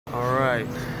Alright,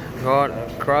 got a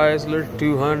Chrysler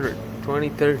 200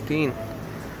 2013.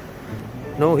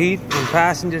 No heat on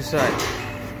passenger side.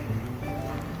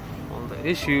 Well, the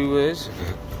issue is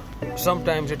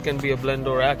sometimes it can be a blend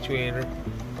door actuator.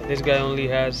 This guy only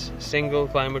has single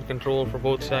climate control for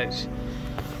both sides.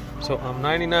 So I'm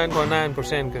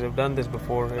 99.9% because I've done this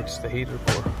before. It's the heater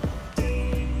core.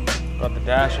 Got the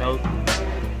dash out.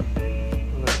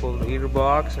 I'm gonna pull the heater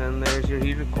box, and there's your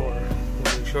heater core. I'm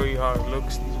gonna show you how it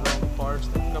looks. These are all the parts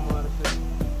that come out of it.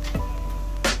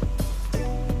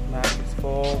 Back is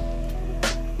full.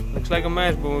 Looks like a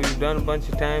mess, but when you've done a bunch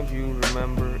of times, you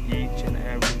remember each and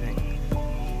everything.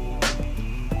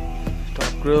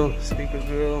 Top grill, speaker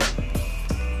grill,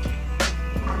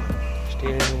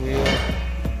 steering wheel,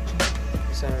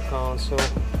 center console,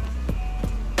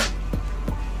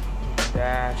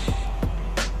 dash.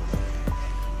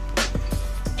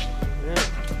 Yeah,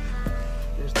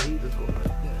 there's the heater core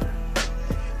right there.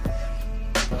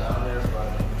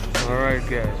 Alright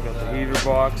guys, got the heater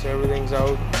box, everything's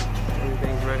out,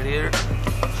 everything's right here.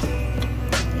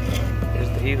 There's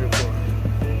the heater core.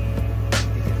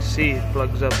 You can see it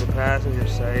plugs up the passenger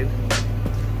side.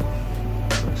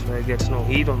 That's why it gets no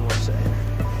heat on one side.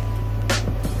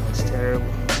 It's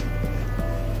terrible.